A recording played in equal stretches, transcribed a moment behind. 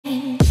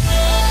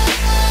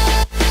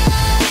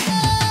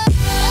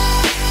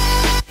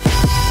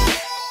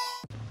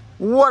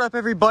What up,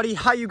 everybody?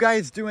 How you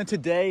guys doing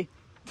today?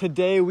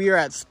 Today we are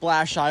at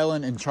Splash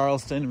Island in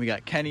Charleston. We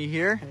got Kenny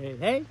here.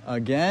 Hey.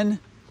 Again.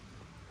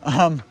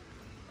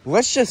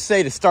 Let's just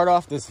say, to start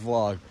off this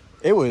vlog,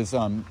 it was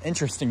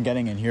interesting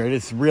getting in here. It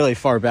is really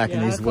far back in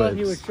these woods. I thought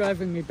he was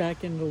driving me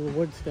back into the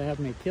woods to have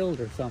me killed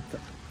or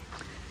something.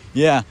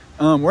 Yeah,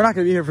 we're not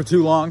going to be here for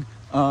too long.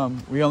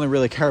 We only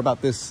really care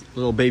about this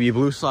little baby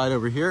blue slide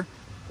over here.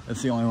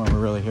 That's the only one we're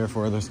really here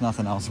for. There's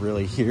nothing else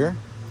really here.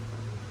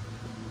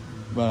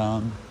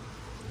 But,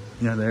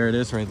 yeah, there it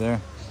is right there.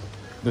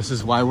 This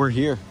is why we're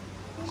here.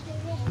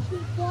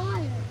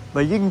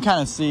 But you can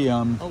kind of see,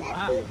 oh,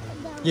 wow.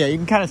 Yeah, you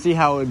can kind of see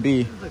how it would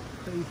be. There's a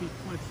crazy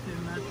twist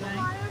in that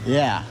thing.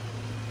 Yeah.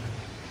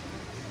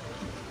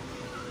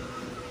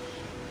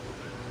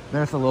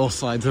 There's the little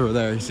slides over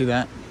there. You see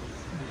that?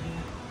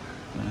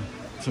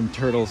 Some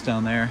turtles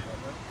down there.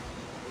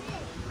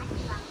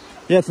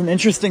 Yeah, it's an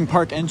interesting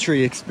park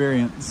entry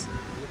experience.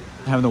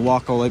 Having to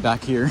walk all the way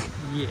back here.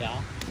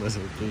 Yeah.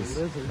 Lizard, please.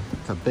 Lizard.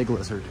 It's a big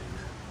lizard.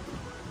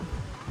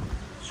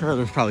 Sure,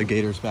 there's probably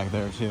gators back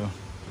there too.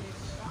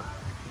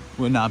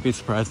 Would not be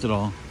surprised at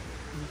all.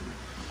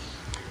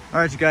 All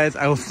right, you guys,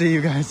 I will see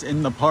you guys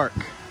in the park.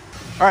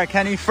 All right,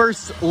 Kenny,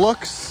 first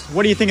looks.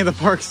 What do you think of the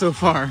park so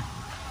far?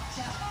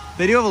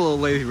 They do have a little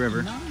lazy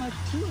river. Not much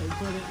to it,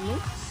 but it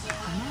looks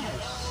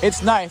nice.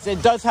 It's nice.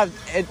 It does have,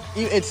 it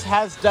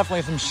has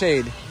definitely some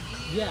shade.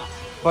 Yeah.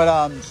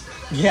 But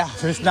yeah,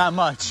 there's not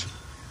much.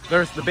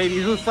 There's the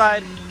baby blue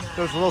side,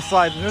 there's a little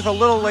slide, and there's a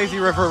little lazy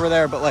river over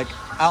there, but like,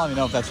 I don't even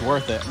know if that's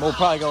worth it. We'll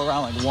probably go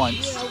around like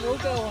once. Yeah, we'll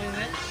go in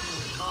it.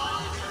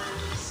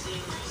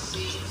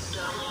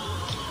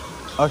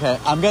 Okay,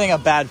 I'm getting a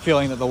bad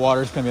feeling that the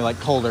water's gonna be like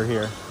colder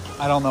here.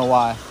 I don't know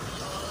why.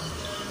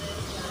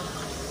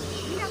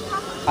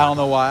 I don't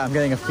know why. I'm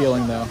getting a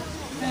feeling though.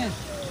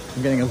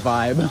 I'm getting a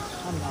vibe.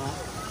 I'm not.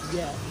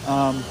 Yeah.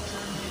 I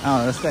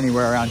don't know, just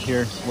anywhere around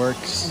here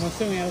works. I'm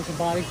assuming it was a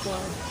body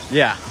slide?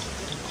 Yeah.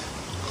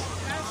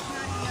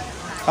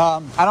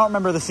 I don't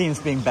remember the scenes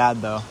being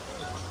bad though.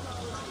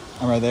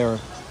 I remember they were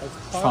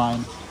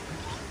fine.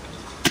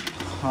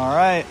 All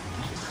right,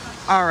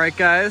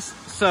 guys.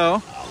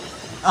 So,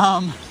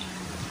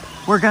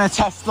 we're gonna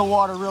test the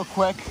water real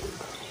quick.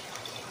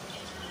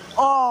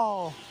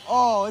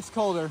 Oh, it's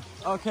colder.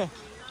 Okay.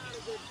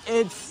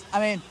 I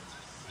mean,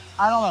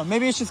 I don't know.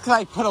 Maybe it's just because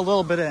I put a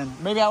little bit in.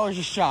 Maybe I was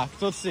just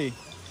shocked. Let's see.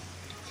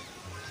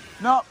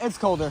 No, it's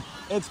colder.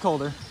 It's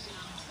colder.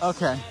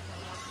 Okay.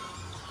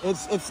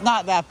 It's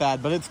not that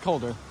bad, but it's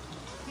colder.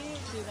 Can't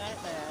do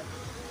that bad.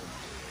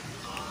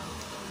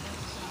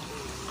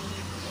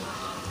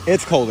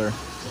 It's colder.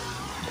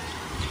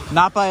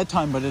 Not by a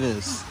ton, but it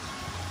is.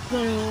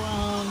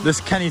 So,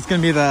 this Kenny's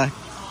gonna be the...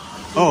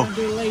 We're gonna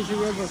do lazy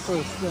river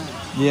first then.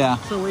 Yeah.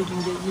 So we can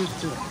get used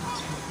to it.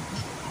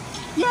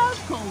 Yeah, it's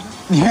colder.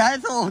 Yeah,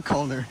 it's a little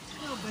colder.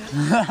 A little bit.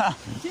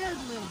 Just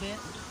a little bit.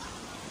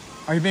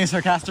 Are you being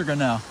sarcastic or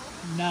no?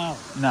 No.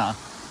 No.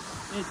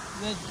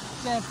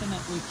 It's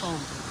definitely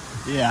colder.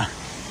 Yeah.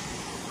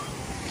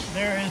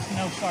 There is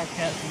no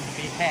sarcasm to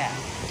be had.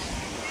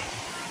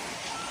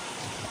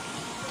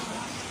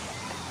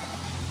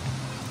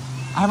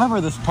 I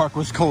remember this park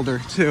was colder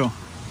too.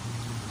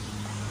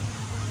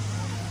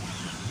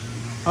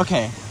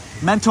 Okay,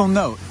 mental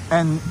note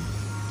and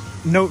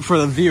note for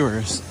the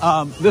viewers.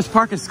 This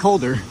park is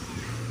colder.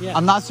 Yeah.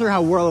 I'm not sure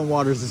how Whirling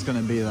Waters is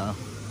gonna be though.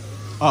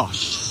 Oh,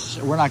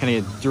 we're not gonna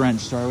get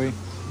drenched, are we?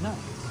 No.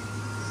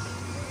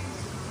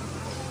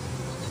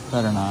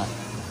 Better not.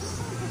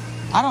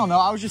 I don't know.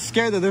 I was just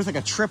scared that there's like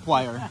a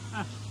tripwire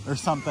or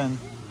something.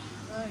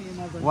 You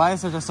never know. Why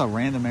is there just a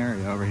random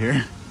area over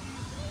here?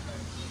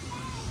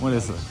 What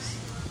is this?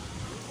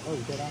 Oh,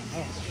 did I?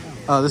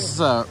 Oh, this is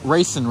a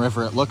racing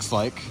river, it looks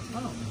like.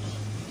 Oh.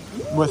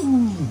 With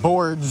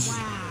boards.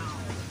 Wow.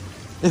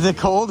 Is it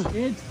cold?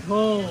 It's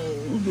cold. I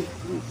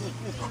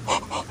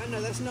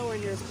know, that's nowhere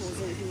near as cold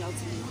as anything else.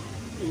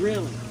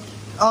 Really?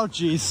 Oh,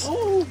 jeez.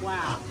 Oh,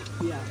 wow.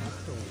 Yeah,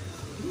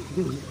 that's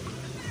cold.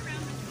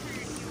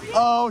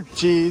 Oh,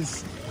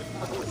 jeez.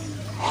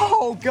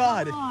 Oh,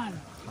 God. Come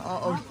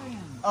on.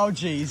 Oh,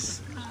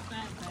 jeez. Not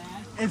that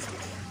bad. It's...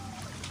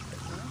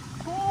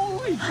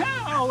 Holy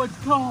cow, it's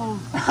cold.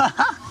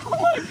 Oh,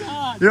 my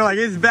God. You're like,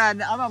 it's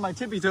bad. I'm on my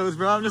tippy toes,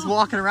 bro. I'm just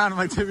walking around on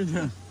my tippy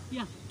toes.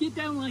 Yeah, get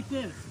down like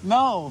this.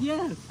 No.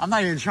 Yes. I'm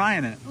not even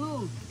trying it.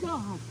 Oh,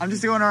 God. I'm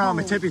just going around on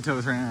my tippy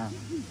toes right now.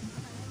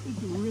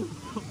 It's real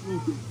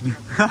cold.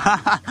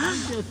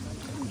 I'm just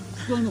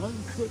gonna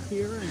sit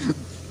here and...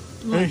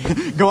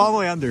 Like, go all the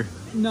way under.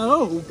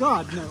 no,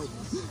 God, no.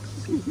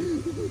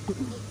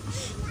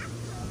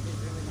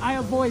 I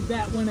avoid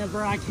that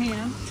whenever I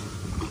can.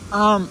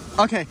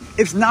 Okay.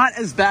 It's not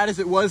as bad as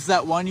it was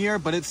that one year,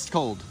 but it's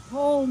cold.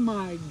 Oh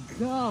my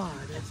God,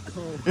 it's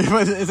cold.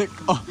 Is it?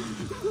 Oh,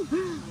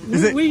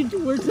 is it?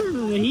 We're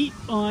turning the heat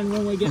on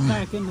when we get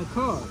back in the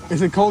car.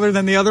 Is it colder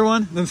than the other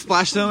one, than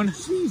Splash Zone?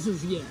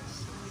 Jesus, yes.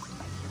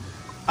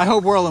 I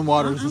hope Whirling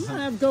Waters I'm is.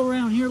 gonna have to go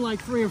around here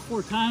like 3 or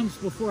 4 times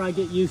before I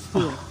get used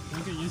to it.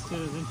 You get used to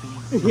it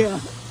eventually. Yeah.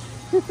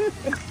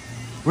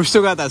 We've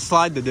still got that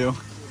slide to do.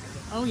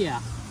 Oh,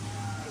 yeah.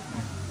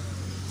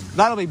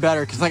 That'll be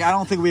better, because like I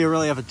don't think we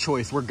really have a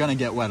choice. We're gonna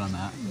get wet on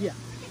that. Yeah.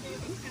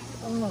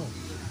 Oh.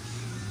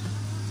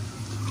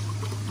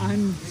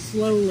 I'm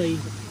slowly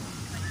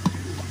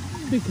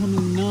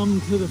becoming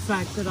numb to the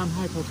fact that I'm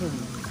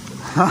hypothermic.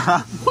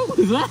 What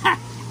was that?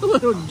 A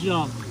little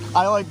jump.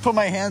 I like put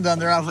my hand on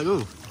there and I was like,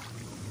 ooh.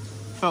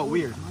 Felt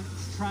weird. I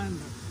was trying to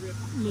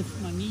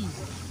lift my knees.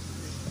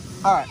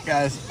 Alright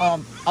guys,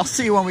 I'll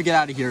see you when we get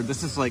out of here.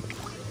 This is like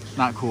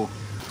not cool.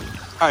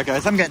 Alright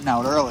guys, I'm getting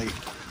out early.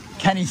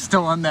 Kenny's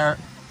still in there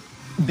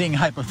being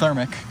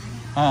hypothermic.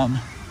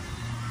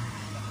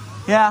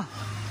 Yeah,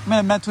 I'm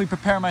gonna mentally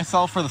prepare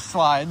myself for the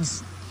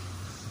slides.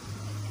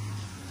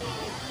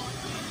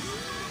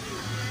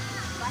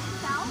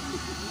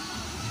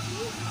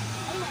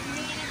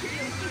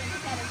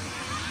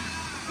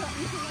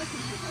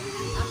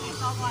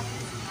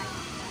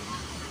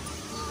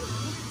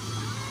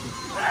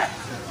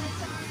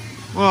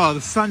 Whoa,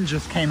 the sun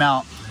just came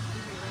out.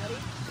 I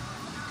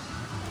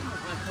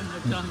couldn't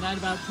have done that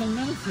about 10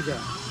 minutes ago.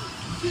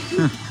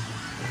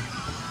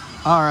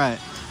 All right.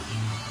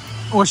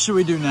 What should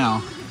we do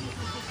now?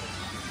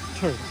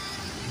 Turtle.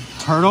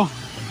 Turtle?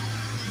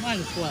 Might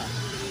as well.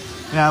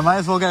 Yeah, might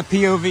as well get a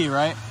POV,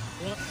 right?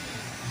 Yep.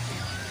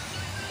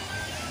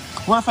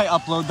 What if I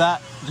upload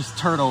that? Just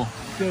turtle.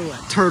 Do it.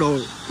 Turtle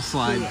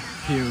slide Do it.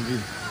 POV.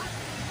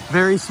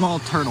 Very small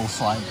turtle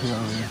slide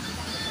POV.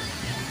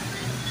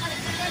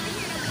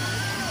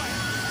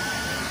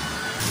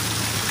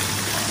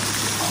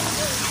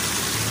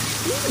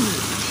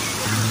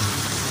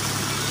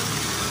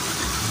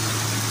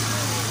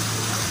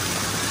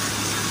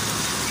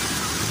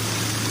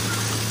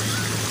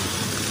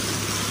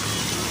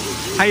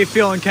 How you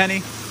feeling, Kenny?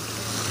 Good.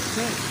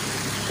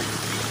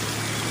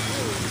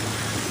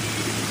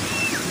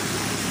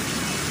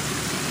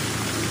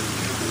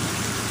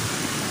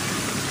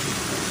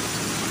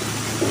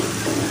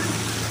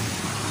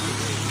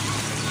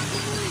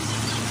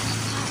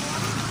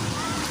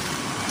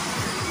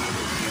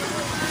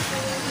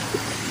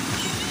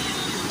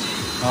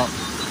 Oh,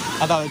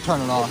 I thought I'd turn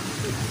it off.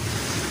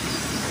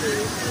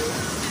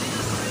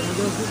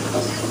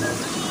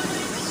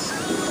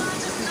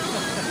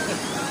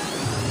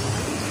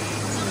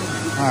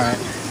 All right,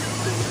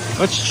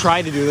 let's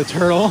try to do the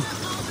turtle.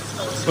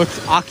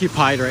 Looks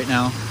occupied right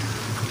now.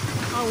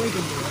 Oh, we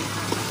can do it.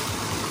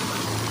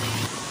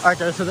 All right,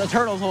 guys, so the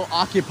turtle's a little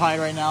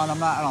occupied right now, and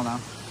I don't know.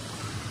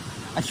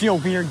 I feel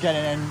weird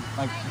getting in,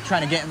 like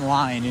trying to get in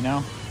line, you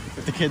know,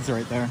 if the kids are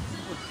right there.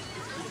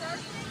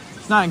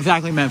 It's not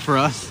exactly meant for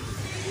us.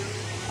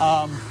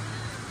 So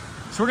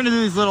we're gonna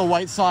do these little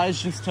white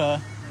slides just because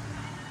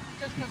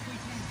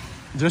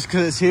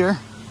it's here.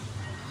 Have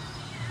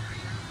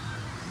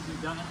you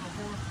done it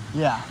before?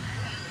 Yeah.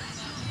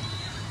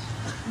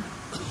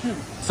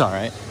 It's all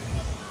right.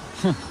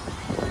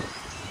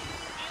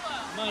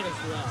 Might as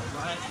well,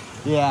 right?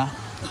 Yeah.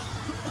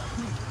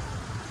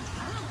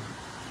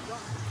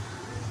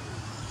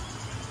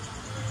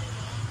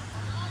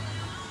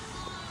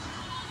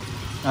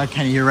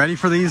 Kenny, you ready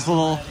for these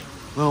little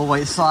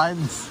white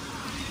slides?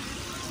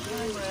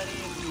 I'm ready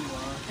if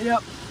you are.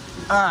 Yep.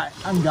 All right,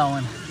 I'm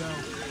going. Go.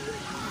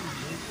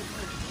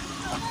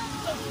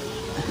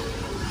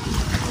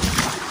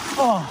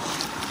 Oh.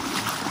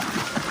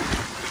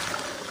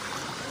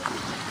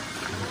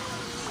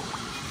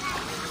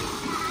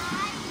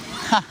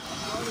 I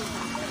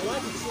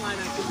like the slide,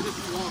 I can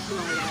just walk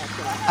right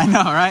off. I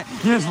know, right?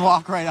 You just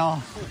walk right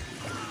off.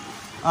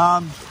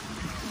 I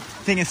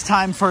think it's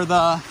time for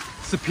the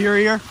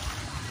superior.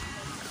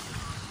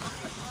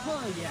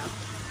 Oh, yeah.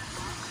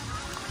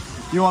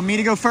 You want me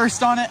to go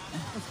first on it?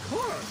 Of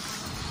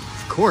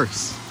course. Of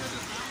course.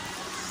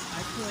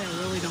 Actually, I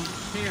really don't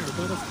care,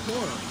 but of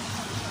course.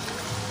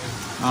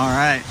 All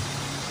right.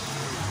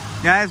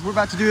 Guys, we're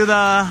about to do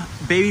the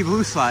baby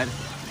blue slide.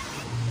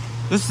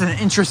 This is an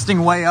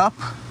interesting way up.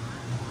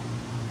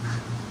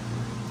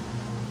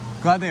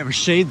 Glad they have a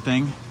shade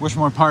thing. Wish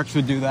more parks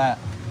would do that.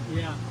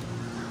 Yeah.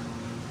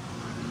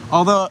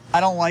 Although I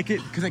don't like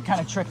it because it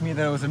kind of tricked me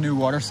that it was a new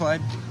water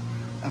slide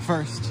at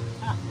first.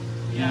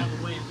 Yeah,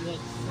 the way it looks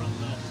from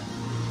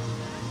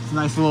It's a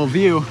nice little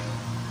view.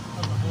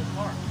 of the whole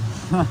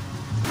park.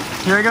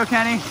 Here we go,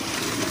 Kenny.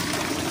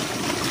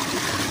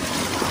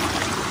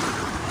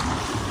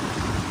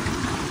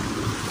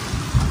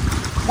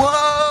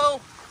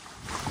 Whoa!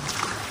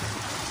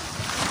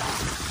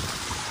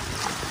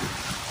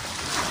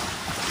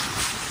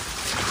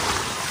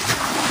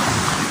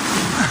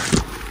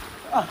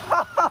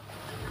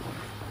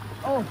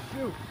 Oh,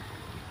 shoot.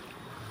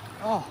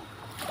 Oh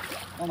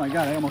my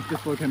God, I almost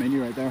dislocated my knee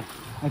right there.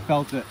 I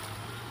felt it.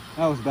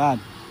 That was bad.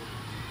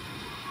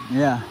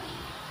 Yeah.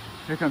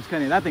 Here comes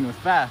Kenny. That thing was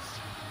fast.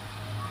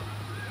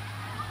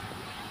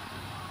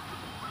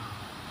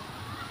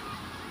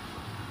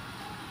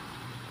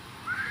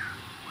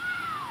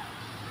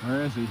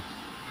 Where is he?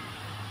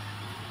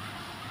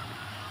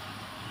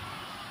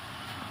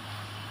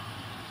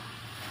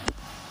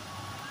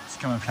 He's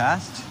coming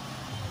fast.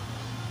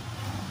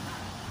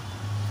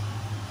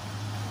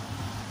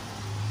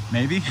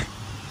 Maybe.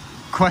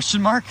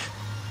 Question mark?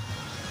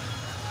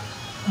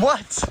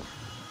 What?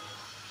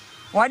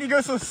 Why do you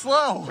go so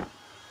slow?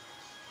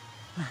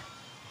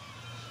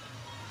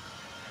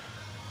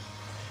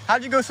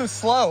 How'd you go so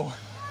slow?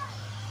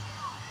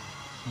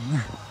 I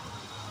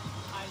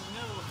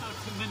know how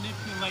to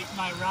manipulate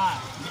my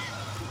ride.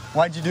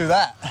 Why'd you do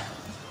that?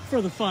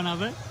 For the fun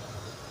of it.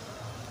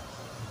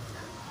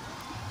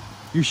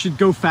 You should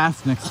go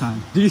fast next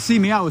time. Did you see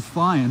me? I was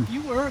flying.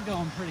 You were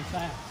going pretty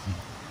fast.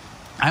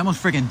 I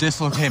almost freaking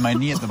dislocated my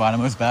knee at the bottom.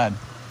 It was bad.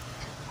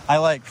 I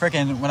like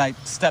freaking when I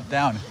stepped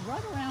down.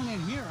 Right around in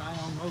here, I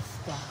almost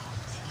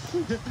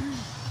stopped.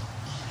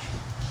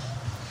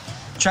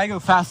 Try to go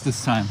fast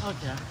this time.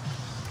 Okay.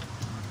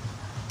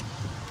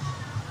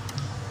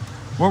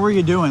 What were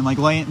you doing? Like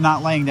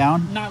not laying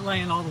down? Not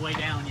laying all the way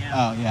down, yeah.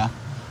 Oh, yeah.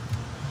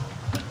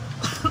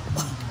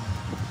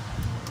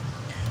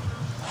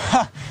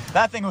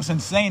 That thing was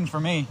insane for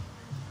me.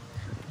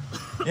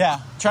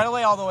 Yeah, try to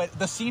lay all the way.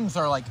 The seams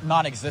are like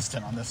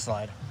non-existent on this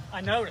slide.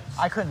 I noticed.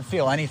 I couldn't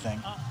feel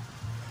anything.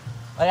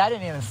 Like I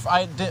didn't even.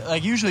 I did,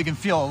 like usually can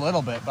feel a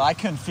little bit, but I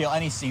couldn't feel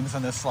any seams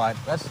on this slide.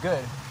 That's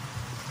good.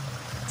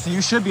 So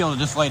you should be able to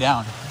just lay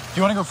down. Do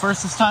you want to go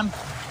first this time?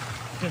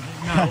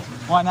 No.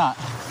 Why not?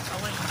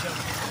 I'll let you go.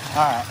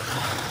 All right.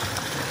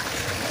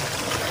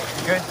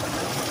 Good.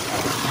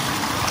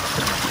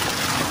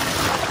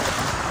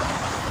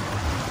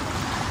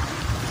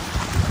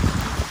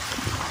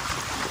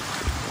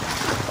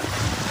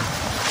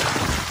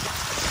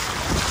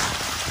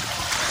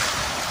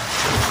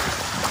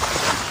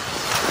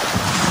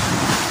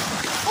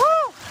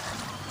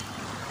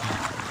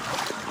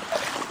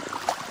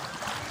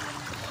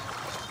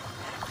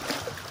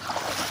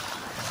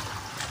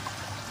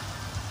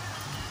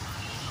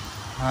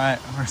 All right,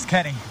 where's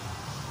Kenny?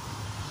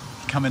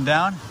 Coming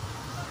down?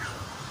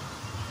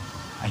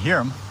 I hear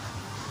him.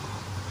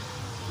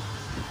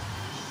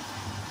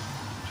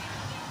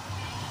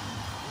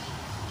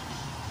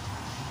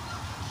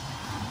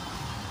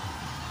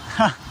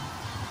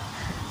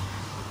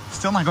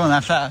 Still not going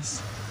that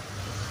fast.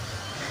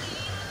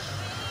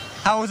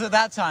 How was it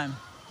that time?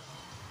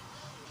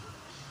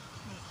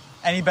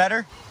 Any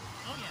better?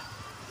 Oh, yeah.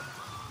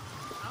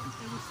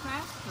 It was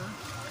faster.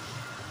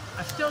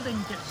 I still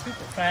didn't get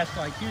super fast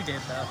like you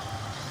did, though.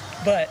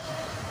 But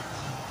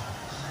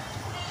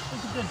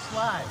it's a good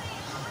slide.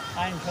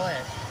 I enjoy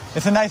it.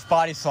 It's a nice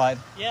body slide.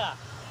 Yeah.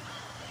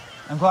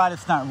 I'm glad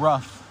it's not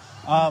rough.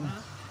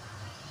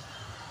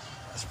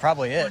 That's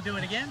probably it. Want to do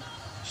it again?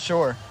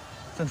 Sure,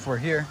 since we're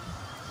here.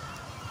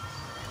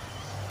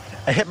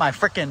 I hit my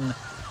freaking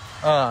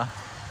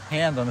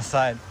hand on the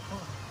side.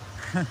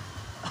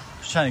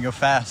 Just trying to go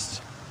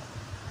fast.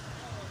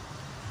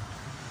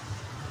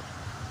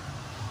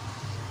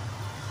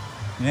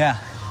 Yeah.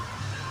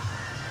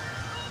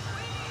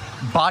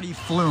 Body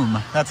flume,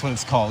 that's what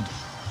it's called.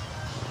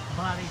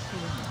 Body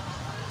flume.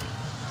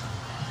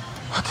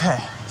 Okay,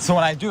 so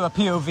when I do a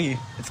POV,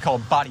 it's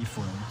called body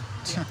flume.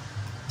 Yeah.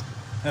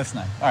 That's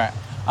nice. All right,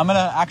 I'm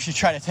gonna actually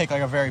try to take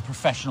like a very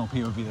professional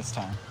POV this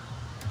time.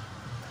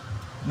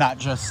 Not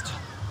just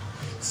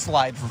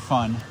slide for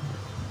fun.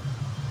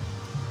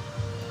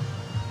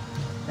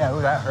 Yeah,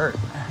 ooh, that hurt.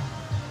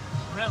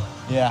 Really?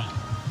 Yeah.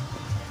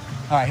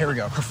 All right, here we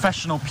go.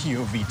 Professional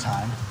POV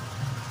time.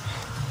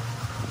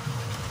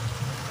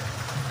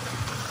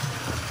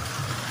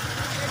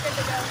 You're good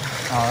to go.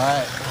 All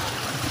right.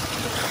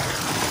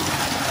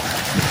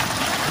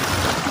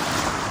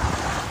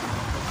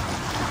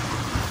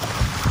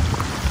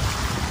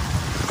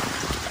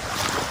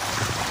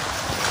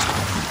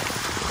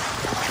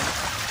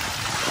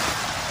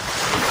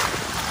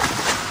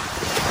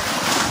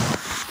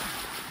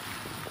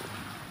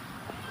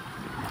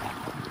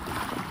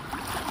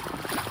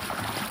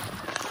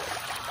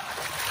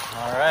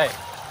 All right.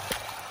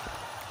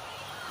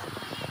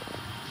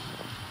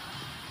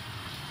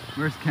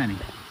 Where's Kenny?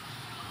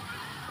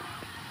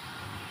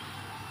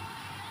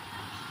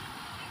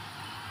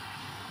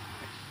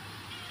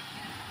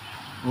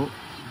 Oh.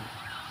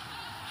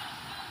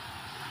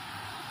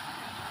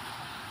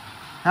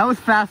 That was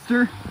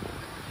faster.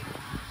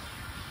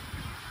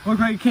 Looked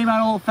like it came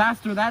out a little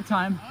faster that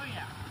time. Oh,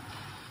 yeah.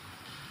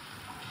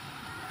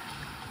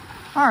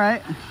 All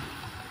right.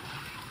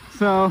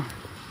 So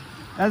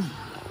that's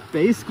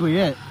basically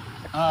it.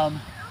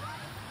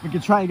 We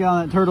could try to get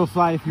on that turtle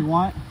slide if you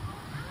want.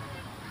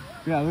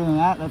 Yeah, other than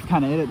that, that's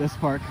kind of it at this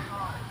park.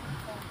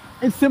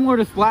 It's similar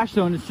to Splash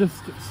Zone, it's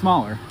just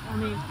smaller. I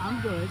mean,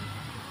 I'm good.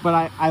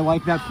 But I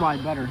like that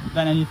slide better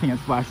than anything at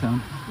Splash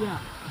Zone. Yeah.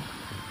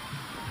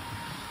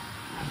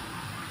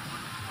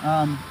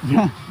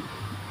 Yeah.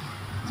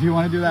 Do you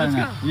want to do that Let's or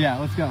not? go. Yeah,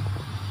 let's go.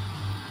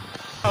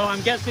 Oh,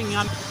 I'm guessing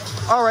I'm...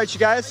 All right, you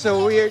guys,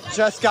 so we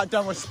just got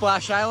done with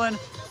Splash Island.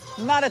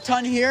 Not a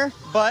ton here,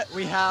 but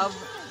we have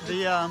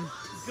the,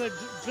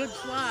 Good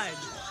slide.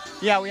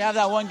 yeah, we have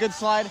that one good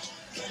slide.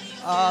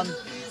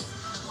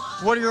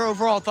 What are your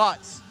overall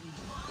thoughts?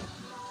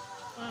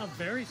 a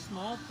very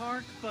small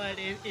park, but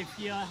if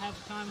you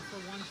have time for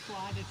one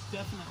slide, it's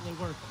definitely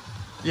worth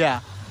it. Yeah.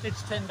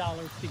 It's $10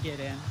 to get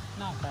in.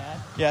 Not bad.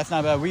 Yeah, it's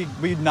not bad.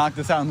 We knocked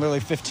this out in literally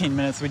 15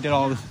 minutes. We did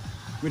all this.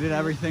 We did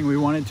everything we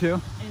wanted to.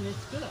 And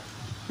it's good.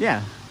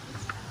 Yeah.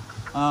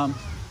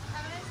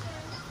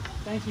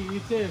 Thank you. You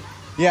too.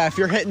 Yeah, if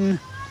you're hitting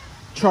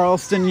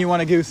Charleston, you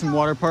want to do some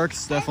water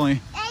parks,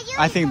 definitely.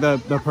 I think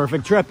the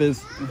perfect trip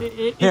is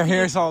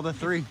here's all the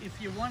 3.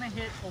 If you want to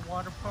hit a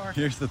water park,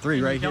 Here's the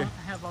 3 right you here. don't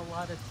have a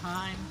lot of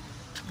time,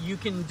 you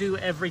can do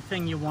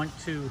everything you want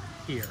to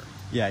here.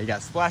 Yeah, you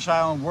got Splash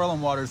Island,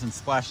 Whirling Waters, and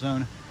Splash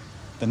Zone.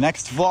 The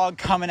next vlog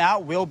coming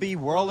out will be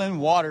Whirling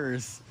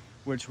Waters,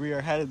 which we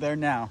are headed there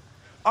now.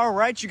 All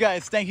right, you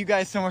guys, thank you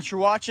guys so much for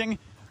watching.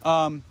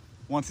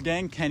 Once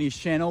again, Kenny's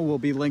channel will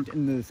be linked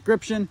in the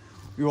description.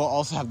 We will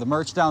also have the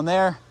merch down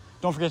there.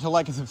 Don't forget to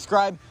like and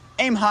subscribe.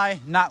 Aim high,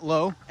 not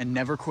low, and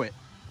never quit.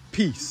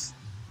 Peace.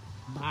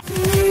 Bye.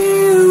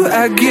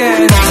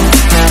 Again.